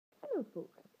Hello,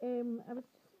 folks. I was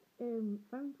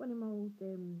just found one of my old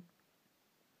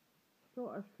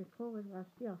sorters for college last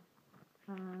year,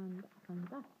 and I found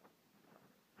this.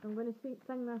 So I'm going to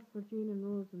sing this for June and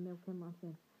Rose, and they'll come on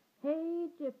saying, "Hey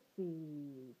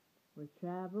gypsy, we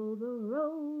travel the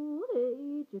road.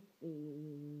 Hey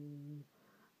gypsy,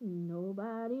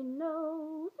 nobody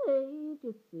knows. Hey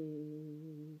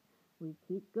gypsy, we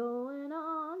keep going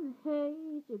on.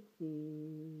 Hey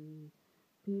gypsy."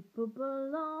 People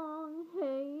belong,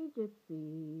 hey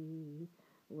gypsy.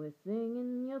 We're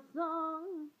singing your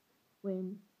song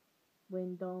when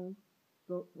don't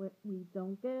go when we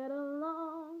don't get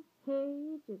along.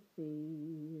 Hey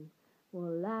gypsy,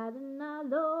 we're lighten our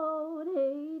load.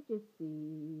 Hey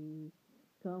gypsy,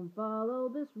 come follow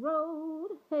this road.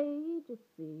 Hey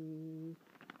gypsy.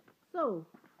 So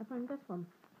I found this one,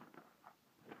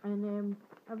 and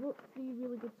I wrote three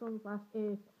really good songs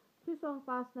two songs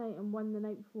last night and one the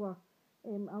night before.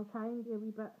 I'll try and do a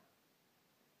wee bit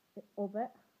of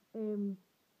it.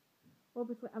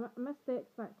 Obviously, I missed the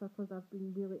X Factor because I've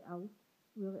been really ill,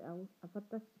 really ill. I've had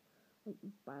this like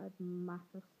bad,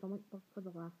 massive stomach bug for the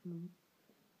last month,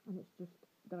 and it's just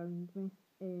drowned me.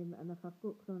 And if I've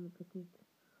got chronic fatigue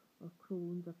or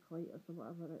Crohn's or colitis or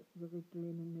whatever, it's really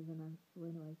draining me the now. So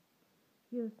anyway,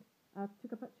 here's I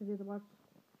took a picture of the words.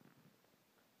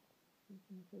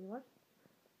 Say the words.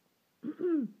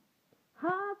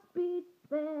 Hearts beat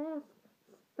fast,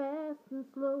 fast and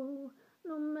slow,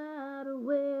 no matter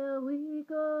where we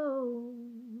go.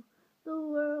 The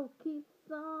world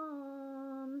keeps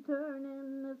on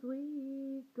turning as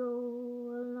we go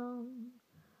along.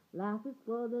 Life is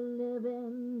for the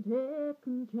living,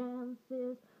 taking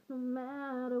chances. No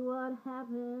matter what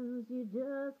happens, you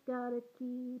just gotta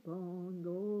keep on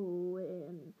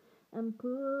going and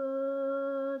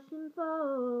pushing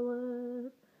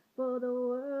forward. For the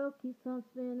world keeps on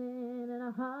spinning and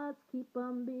our hearts keep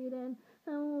on beating,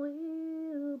 and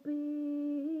we'll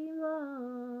be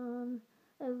one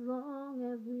as long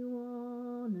as we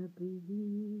wanna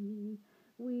be.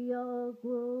 We all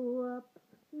grow up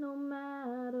no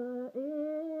matter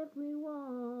if we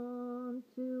want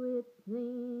to, it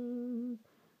seems.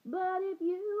 But if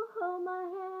you hold my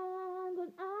hand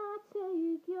and I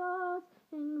take yours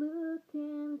and look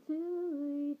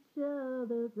into each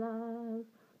other's eyes,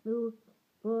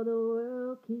 for the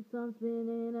world keeps on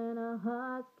spinning and our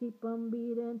hearts keep on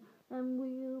beating, and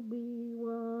we'll be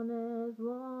one as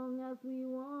long as we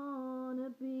wanna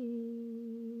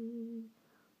be.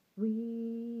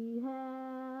 We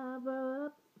have our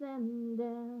ups and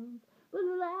downs, but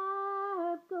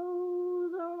life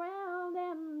goes around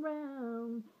and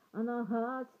round, and our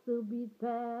hearts still beat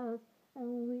fast,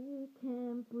 and we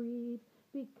can't breathe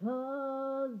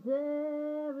because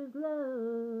there is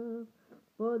love.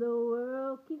 For the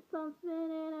world keeps on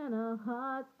spinning and our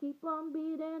hearts keep on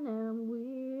beating, and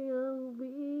we'll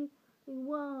be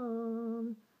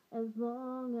one as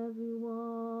long as we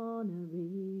wanna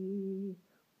be.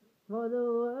 For the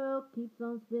world keeps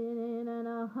on spinning and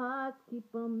our hearts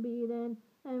keep on beating,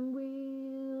 and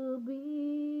we'll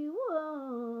be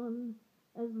one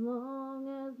as long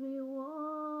as we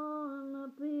wanna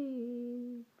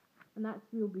be. And that's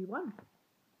we'll be one.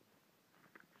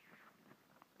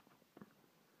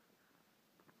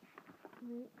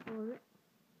 Wait for it.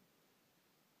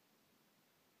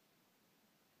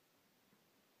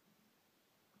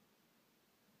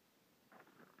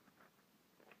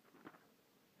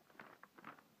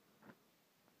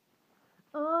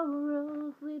 Oh,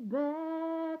 Rose, lead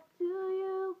back to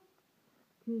you,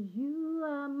 'cause you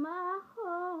are my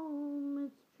home,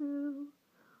 it's true.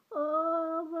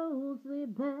 Oh, Rose,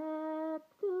 lead back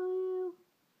to you,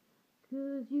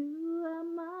 'cause you are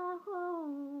my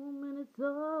home, and it's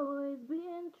always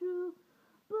been true.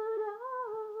 But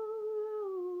oh,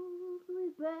 Rose,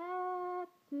 lead back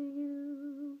to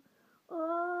you.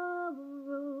 Oh,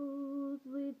 Rose,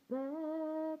 lead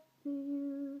back to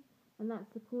you. And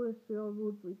that's the chorus for All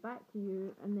Roads Lead Back to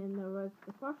You. And then there was,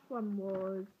 the first one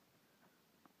was,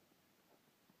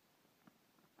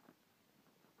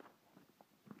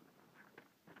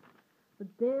 but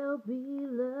there'll be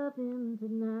loving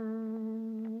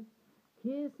tonight,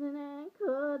 kissing and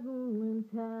cuddling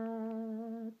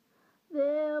tight.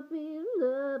 There'll be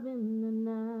love in the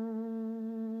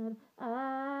night,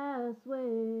 I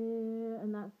swear.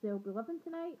 And that's There'll Be Loving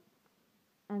Tonight.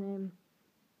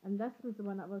 And this was the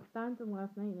one that was dancing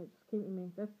last night, and it just came to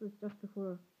me. This was just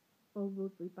before All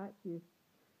Roads Lead Back to You.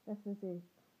 This is so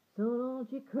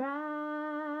don't you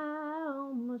cry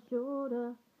on my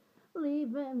shoulder,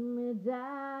 leaving me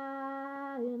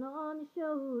dying on your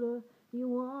shoulder. You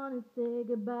wanna say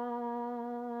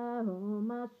goodbye on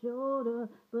my shoulder,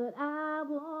 but I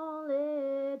won't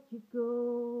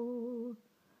go.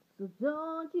 So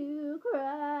don't you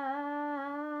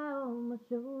cry on my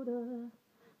shoulder.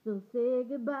 Don't say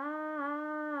goodbye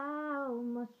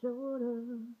on my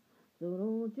shoulder. So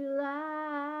don't you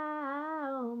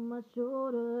lie on my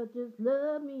shoulder. Just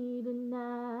love me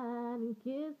tonight and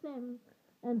kiss him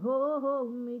and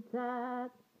hold me tight.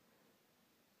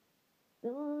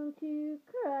 Don't you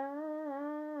cry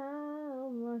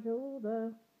on my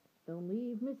shoulder. Don't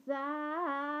leave me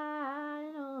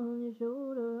sighing on your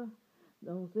shoulder.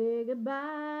 Don't say goodbye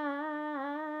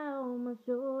on my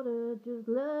shoulder. Just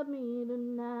love me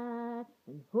tonight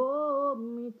and hold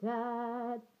me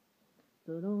tight.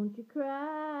 So don't you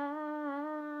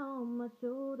cry on my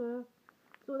shoulder.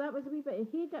 So that was a wee bit of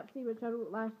Hey Gypsy, which I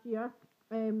wrote last year.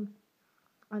 And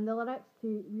the lyrics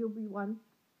to We'll Be One.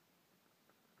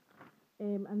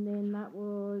 And then that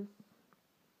was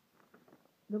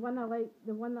the one that I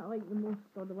like the most,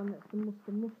 or the one that's the most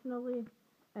emotionally,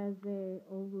 is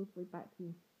All Roads Lead Back to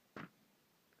You.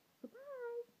 So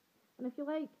bye. And if you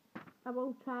like, I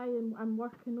will try, and I'm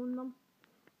working on them.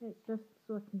 It's just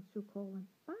so I can show Colin.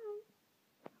 Bye.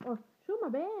 Or show my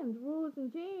band, Rose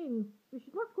and Jane. We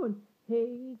should work on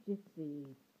Hey Gypsy.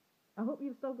 I hope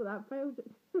you've still got that file,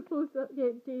 Rose,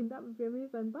 Jane. That would be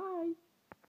amazing. Bye.